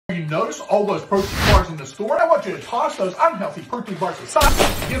You notice all those protein bars in the store? I want you to toss those unhealthy protein bars aside.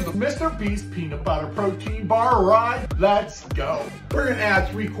 Give the MrBeast Peanut Butter Protein Bar a ride. Let's go. We're gonna add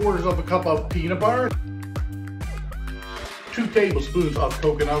 3/4 of a cup of peanut butter, 2 tablespoons of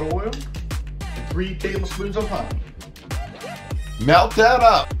coconut oil, and 3 tablespoons of honey. Melt that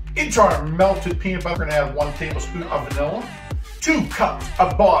up. Into our melted peanut butter, we're gonna add 1 tablespoon of vanilla, 2 cups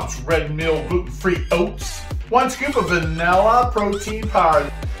of Bob's Red Mill gluten-free oats, 1 scoop of vanilla protein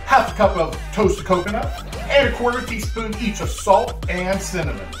powder, 1/2 cup of toasted coconut, and 1/4 teaspoon each of salt and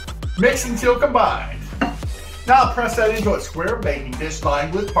cinnamon. Mix until combined. Now press that into a square baking dish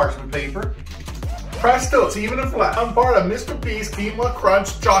lined with parchment paper. Press till it's even and flat. One part of MrBeast Peanut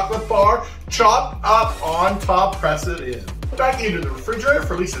Crunch Chocolate Bar, chopped up on top, press it in. Back into the refrigerator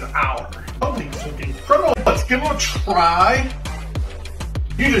for at least an hour. Something's looking incredible. Let's give it a try.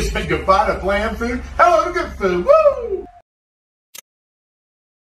 You just said goodbye to bland food. Hello to good food. Woo!